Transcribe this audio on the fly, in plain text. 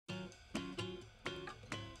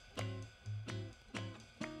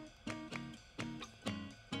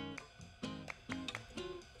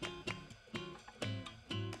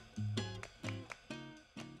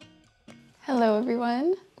Hello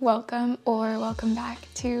everyone, welcome back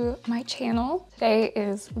to my channel. Today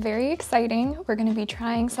is very exciting. We're going to be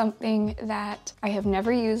trying something that I have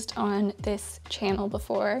never used on this channel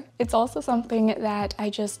before. It's also something that I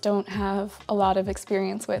just don't have a lot of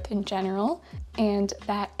experience with in general, and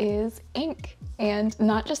that is ink. And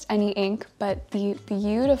not just any ink, but the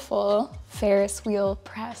beautiful Ferris wheel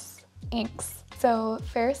press inks. So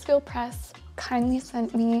Ferris wheel press kindly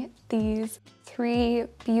sent me these 3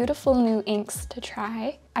 beautiful new inks to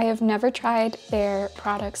try. I have never tried their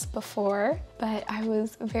products before, but I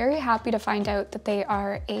was very happy to find out that they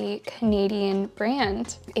are a Canadian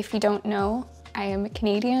brand. If you don't know, I am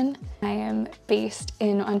Canadian. I am based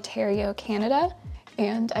in Ontario, Canada,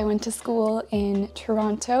 and I went to school in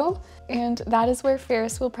Toronto, and that is where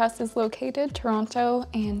Ferris wheel press is located, Toronto,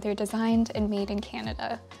 and they're designed and made in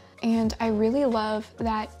Canada. And I really love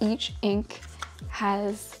that each ink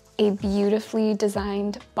has a beautifully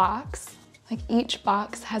designed box. Like each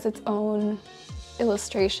box has its own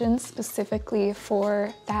illustration specifically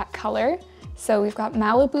for that color. So we've got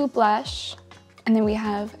Malibu Blush, and then we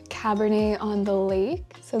have Cabernet on the Lake.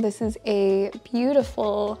 So this is a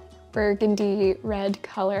beautiful burgundy red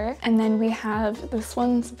color. And then we have, this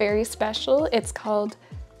one's very special. It's called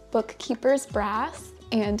Bookkeeper's Brass.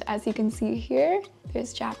 And as you can see here,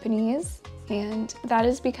 there's Japanese. And that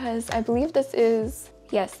is because I believe this is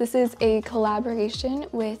a collaboration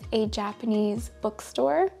with a Japanese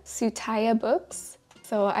bookstore, Tsutaya Books.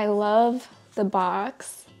 So I love the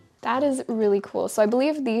box. That is really cool. So I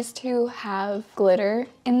believe these two have glitter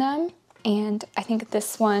in them, and I think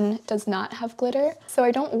this one does not have glitter. So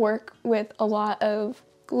I don't work with a lot of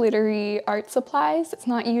glittery art supplies. It's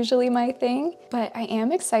not usually my thing, but I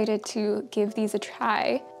am excited to give these a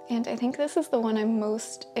try. And I think this is the one I'm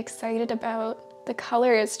most excited about. The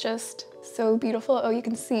color is just so beautiful. Oh, you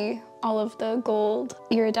can see all of the gold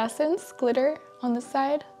iridescence glitter on the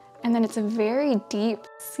side. And then it's a very deep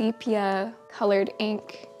sepia colored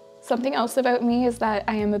ink. Something else about me is that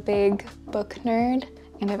I am a big book nerd,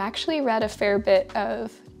 and I've actually read a fair bit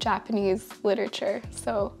of Japanese literature.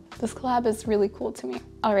 So this collab is really cool to me.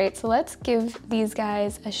 All right, so let's give these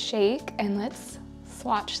guys a shake and let's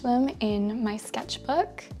swatch them in my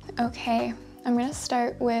sketchbook. Okay, I'm gonna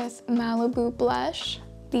start with Malibu Blush,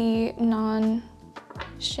 the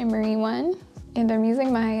non-shimmery one. And I'm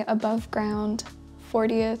using my above ground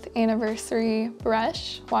 40th anniversary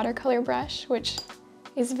brush, watercolor brush, which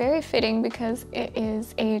is very fitting because it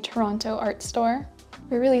is a Toronto art store.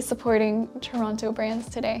 We're really supporting Toronto brands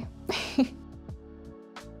today.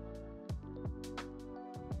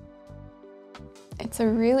 It's a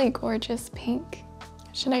really gorgeous pink.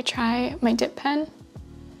 Should I try my dip pen?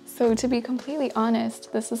 So to be completely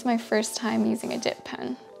honest, this is my first time using a dip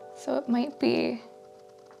pen, so it might be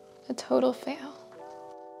a total fail.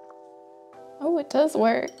 Oh, it does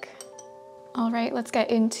work. All right, let's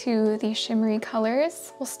get into the shimmery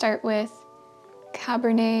colors. We'll start with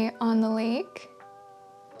Cabernet on the Lake.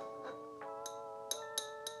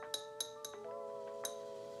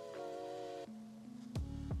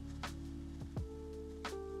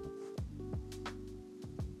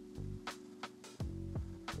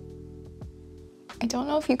 I don't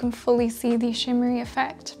know if you can fully see the shimmery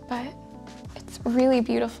effect, but it's really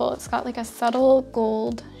beautiful. It's got like a subtle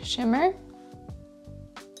gold shimmer.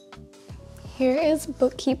 Here is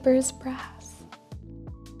Bookkeeper's Brass.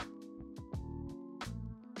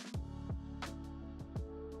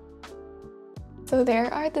 So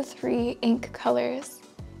there are the 3 ink colors,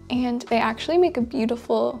 and they actually make a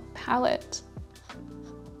beautiful palette.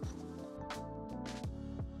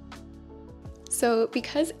 So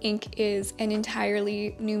because ink is an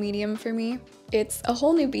entirely new medium for me, it's a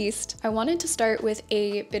whole new beast. I wanted to start with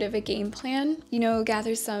a bit of a game plan, you know,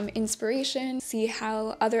 gather some inspiration, see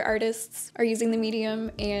how other artists are using the medium,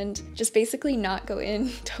 and just basically not go in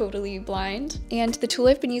totally blind. And the tool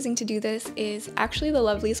I've been using to do this is actually the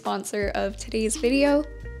lovely sponsor of today's video,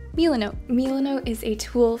 Milanote. Milanote is a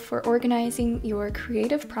tool for organizing your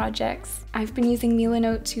creative projects. I've been using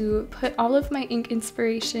Milanote to put all of my ink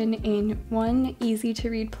inspiration in one easy to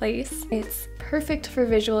read place. It's perfect for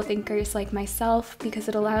visual thinkers like myself because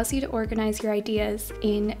it allows you to organize your ideas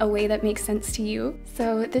in a way that makes sense to you.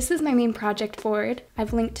 So this is my main project board.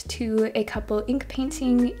 I've linked to a couple ink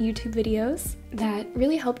painting YouTube videos that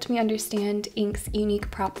really helped me understand ink's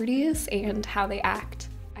unique properties and how they act.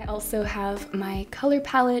 I also have my color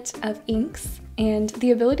palette of inks, and the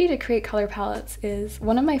ability to create color palettes is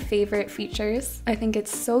one of my favorite features. I think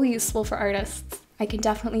it's so useful for artists. I can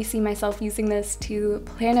definitely see myself using this to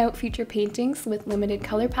plan out future paintings with limited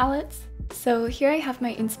color palettes. So here I have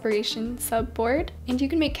my inspiration subboard, and you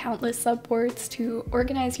can make countless subboards to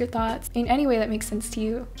organize your thoughts in any way that makes sense to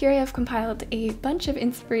you. Here I have compiled a bunch of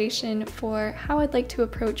inspiration for how I'd like to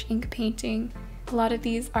approach ink painting. A lot of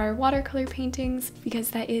these are watercolor paintings because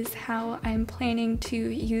that is how I'm planning to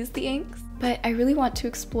use the inks, but I really want to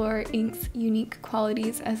explore ink's unique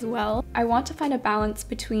qualities as well. I want to find a balance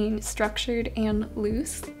between structured and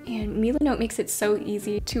loose, and Mila Note makes it so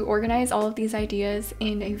easy to organize all of these ideas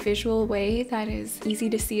in a visual way that is easy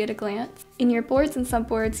to see at a glance. In your boards and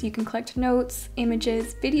subboards, you can collect notes,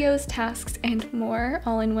 images, videos, tasks, and more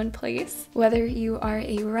all in one place. Whether you are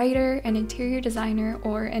a writer, an interior designer,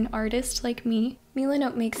 or an artist like me, Mila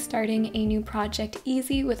Note makes starting a new project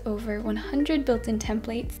easy with over 100 built-in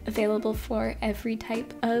templates available for every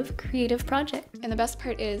type of creative project. And the best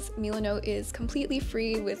part is Mila Note is completely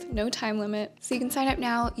free with no time limit, so you can sign up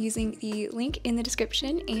now using the link in the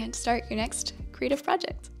description and start your next creative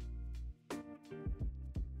project.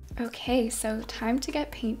 Okay, so time to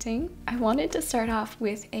get painting. I wanted to start off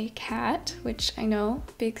with a cat, which I know,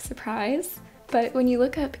 big surprise. But when you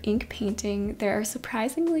look up ink painting, there are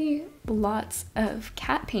surprisingly lots of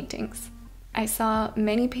cat paintings. I saw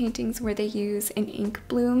many paintings where they use an ink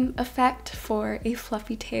bloom effect for a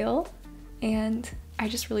fluffy tail, and I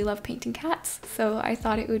just really love painting cats, so I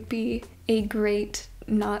thought it would be a great,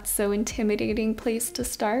 not so intimidating place to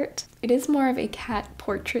start. It is more of a cat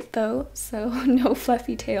portrait though, so no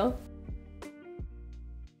fluffy tail.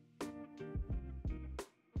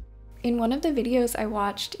 In one of the videos I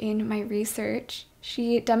watched in my research,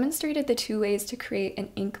 she demonstrated the two ways to create an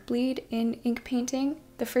ink bleed in ink painting.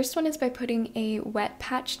 The first one is by putting a wet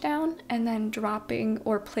patch down and then dropping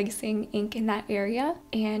or placing ink in that area.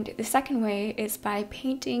 And the second way is by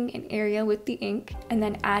painting an area with the ink and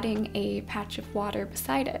then adding a patch of water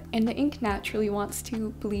beside it. And the ink naturally wants to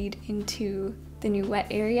bleed into the new wet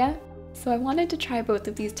area. So I wanted to try both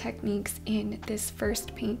of these techniques in this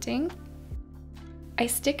first painting. I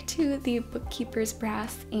stick to the Bookkeeper's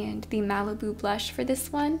Brass and the Malibu Blush for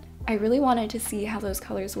this one. I really wanted to see how those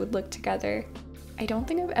colors would look together. I don't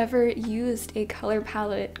think I've ever used a color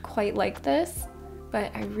palette quite like this,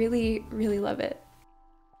 but I really, really love it.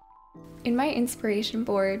 In my inspiration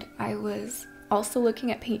board, I was also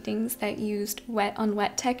looking at paintings that used wet on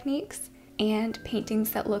wet techniques and paintings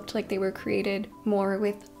that looked like they were created more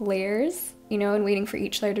with layers, you know, and waiting for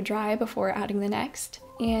each layer to dry before adding the next.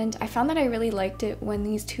 And I found that I really liked it when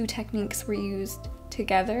these two techniques were used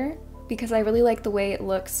together because I really like the way it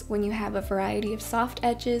looks when you have a variety of soft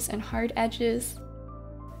edges and hard edges.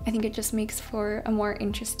 I think it just makes for a more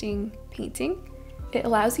interesting painting. It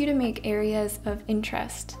allows you to make areas of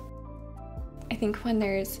interest. I think when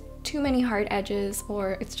there's too many hard edges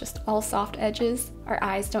or it's just all soft edges, our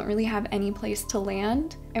eyes don't really have any place to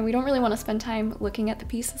land and we don't really want to spend time looking at the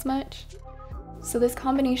piece as much. So this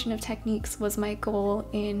combination of techniques was my goal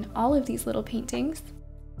in all of these little paintings.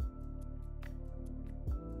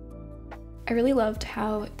 I really loved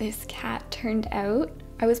how this cat turned out.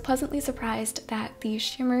 I was pleasantly surprised that the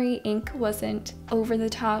shimmery ink wasn't over the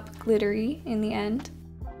top glittery in the end.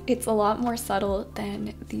 It's a lot more subtle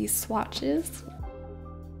than these swatches.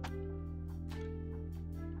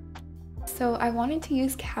 So I wanted to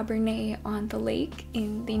use Cabernet on the lake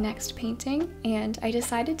in the next painting, and I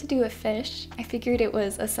decided to do a fish. I figured it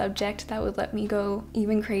was a subject that would let me go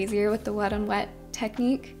even crazier with the wet on wet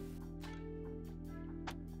technique.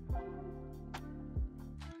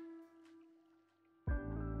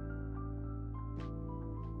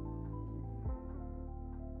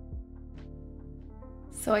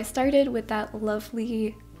 So I started with that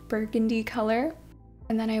lovely burgundy color,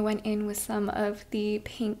 and then I went in with some of the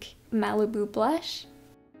pink Malibu blush.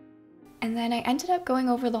 And then I ended up going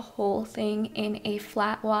over the whole thing in a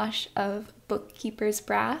flat wash of Bookkeeper's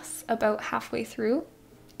Brass about halfway through.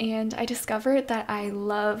 And I discovered that I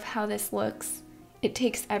love how this looks. It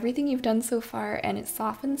takes everything you've done so far and it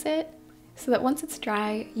softens it, so that once it's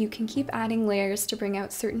dry, you can keep adding layers to bring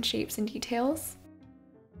out certain shapes and details.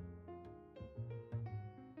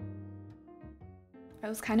 I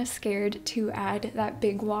was kind of scared to add that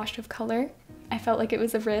big wash of color. I felt like it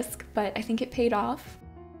was a risk, but I think it paid off.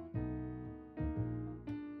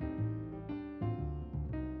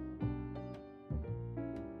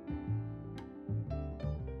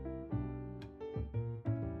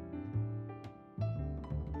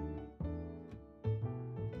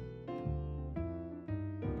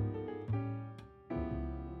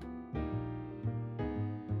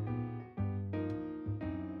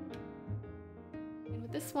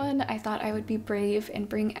 This one, I thought I would be brave and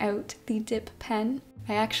bring out the dip pen.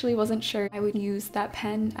 I actually wasn't sure I would use that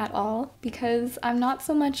pen at all because I'm not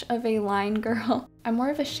so much of a line girl. I'm more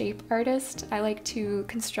of a shape artist. I like to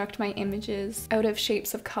construct my images out of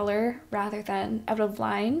shapes of color rather than out of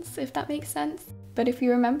lines, if that makes sense. But if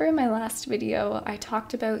you remember in my last video, I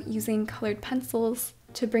talked about using colored pencils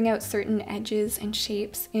to bring out certain edges and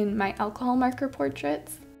shapes in my alcohol marker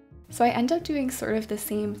portraits. So I end up doing sort of the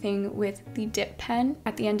same thing with the dip pen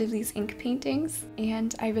at the end of these ink paintings,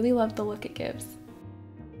 and I really love the look it gives.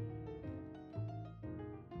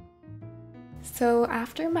 So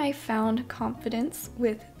after my found confidence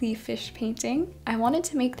with the fish painting, I wanted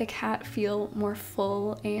to make the cat feel more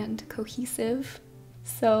full and cohesive.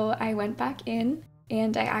 So I went back in,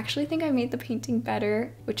 and I actually think I made the painting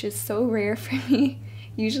better, which is so rare for me.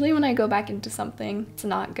 Usually when I go back into something, it's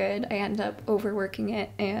not good. I end up overworking it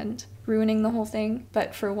and ruining the whole thing,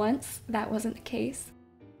 but for once, that wasn't the case.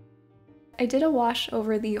 I did a wash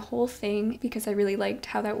over the whole thing because I really liked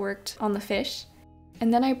how that worked on the fish.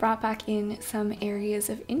 And then I brought back in some areas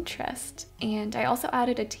of interest, and I also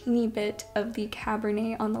added a teeny bit of the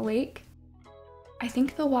Cabernet on the lake. I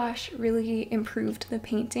think the wash really improved the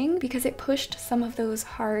painting because it pushed some of those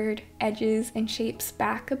hard edges and shapes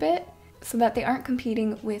back a bit so that they aren't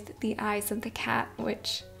competing with the eyes of the cat,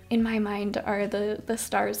 which in my mind are the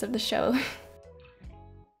stars of the show.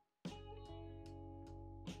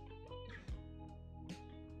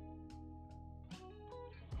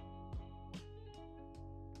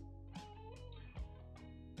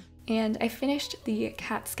 And I finished the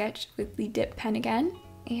cat sketch with the dip pen again,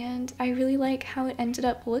 and I really like how it ended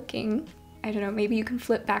up looking. I don't know, maybe you can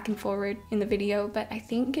flip back and forward in the video, but I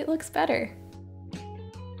think it looks better.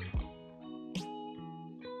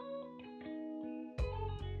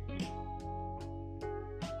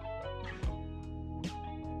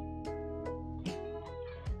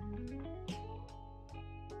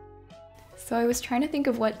 So I was trying to think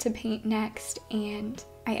of what to paint next, and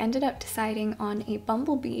I ended up deciding on a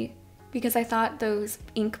bumblebee because I thought those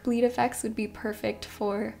ink bleed effects would be perfect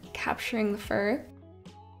for capturing the fur.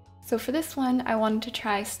 So for this one, I wanted to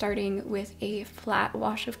try starting with a flat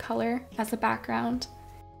wash of color as a background.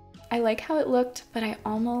 I like how it looked, but I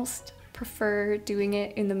almost prefer doing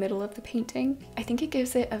it in the middle of the painting. I think it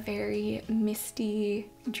gives it a very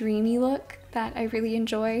misty, dreamy look that I really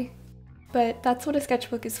enjoy. But that's what a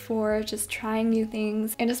sketchbook is for, just trying new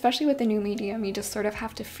things. And especially with the new medium, you just sort of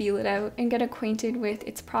have to feel it out and get acquainted with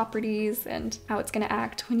its properties and how it's gonna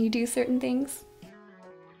act when you do certain things.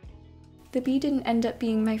 The bee didn't end up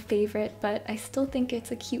being my favorite, but I still think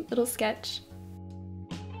it's a cute little sketch.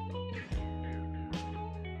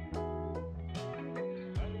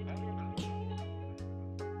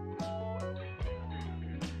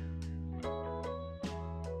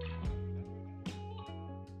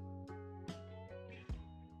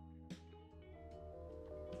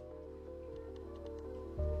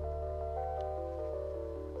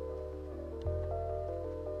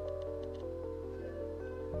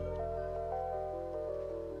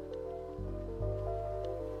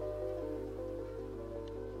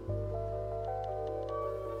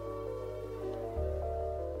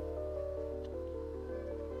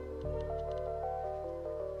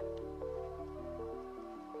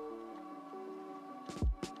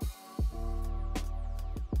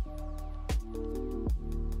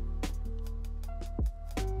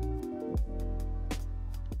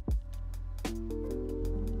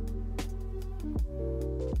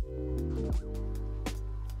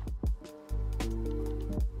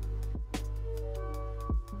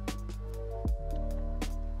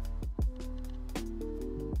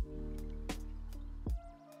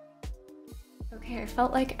 Okay, I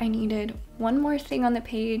felt like I needed one more thing on the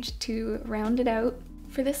page to round it out.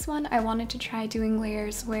 For this one, I wanted to try doing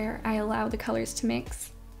layers where I allow the colors to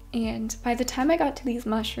mix. And by the time I got to these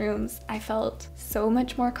mushrooms, I felt so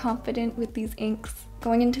much more confident with these inks.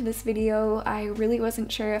 Going into this video, I really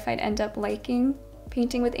wasn't sure if I'd end up liking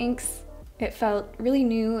painting with inks. It felt really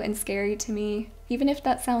new and scary to me, even if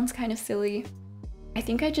that sounds kind of silly. I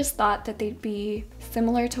think I just thought that they'd be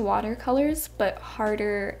similar to watercolors, but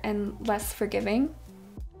harder and less forgiving.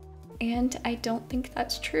 And I don't think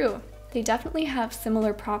that's true. They definitely have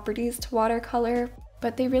similar properties to watercolor,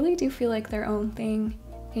 but they really do feel like their own thing,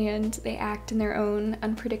 and they act in their own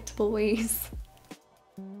unpredictable ways.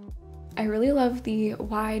 I really love the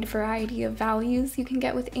wide variety of values you can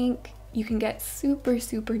get with ink. You can get super,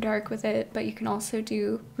 super dark with it, but you can also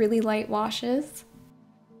do really light washes.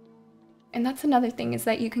 And that's another thing, is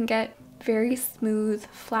that you can get very smooth,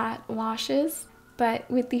 flat washes, but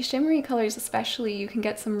with the shimmery colors especially, you can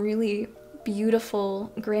get some really beautiful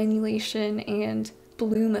granulation and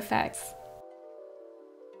bloom effects.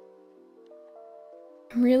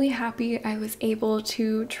 I'm really happy I was able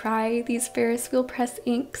to try these Ferris wheel press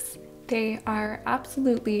inks. They are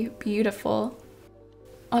absolutely beautiful.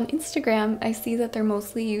 On Instagram, I see that they're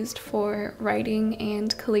mostly used for writing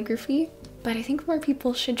and calligraphy, but I think more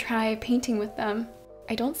people should try painting with them.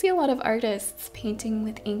 I don't see a lot of artists painting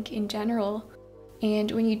with ink in general,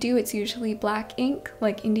 and when you do, it's usually black ink,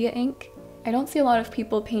 like India ink. I don't see a lot of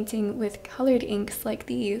people painting with colored inks like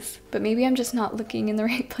these, but maybe I'm just not looking in the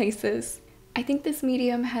right places. I think this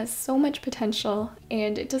medium has so much potential,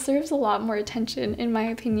 and it deserves a lot more attention in my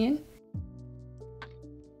opinion.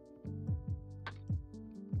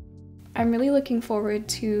 I'm really looking forward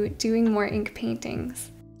to doing more ink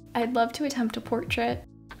paintings. I'd love to attempt a portrait.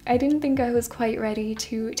 I didn't think I was quite ready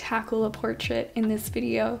to tackle a portrait in this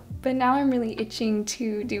video, but now I'm really itching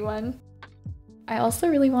to do one. I also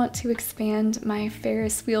really want to expand my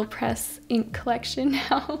Ferris wheel press ink collection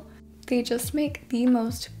now. They just make the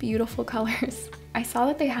most beautiful colors. I saw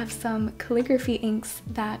that they have some calligraphy inks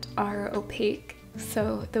that are opaque,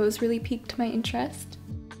 so those really piqued my interest.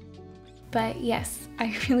 But yes,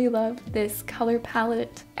 I really love this color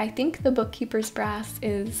palette. I think the Bookkeeper's Brass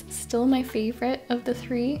is still my favorite of the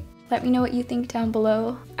three. Let me know what you think down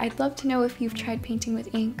below. I'd love to know if you've tried painting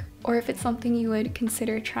with ink, or if it's something you would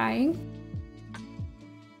consider trying.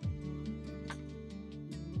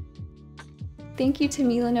 Thank you to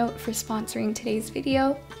Milanote for sponsoring today's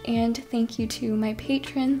video, and thank you to my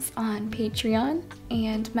patrons on Patreon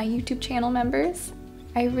and my YouTube channel members.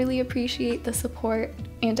 I really appreciate the support,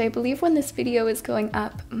 and I believe when this video is going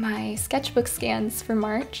up, my sketchbook scans for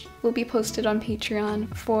March will be posted on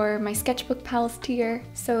Patreon for my Sketchbook Pals tier,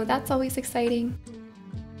 so that's always exciting.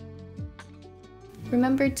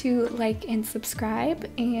 Remember to like and subscribe,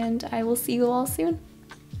 and I will see you all soon.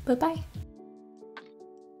 Bye-bye.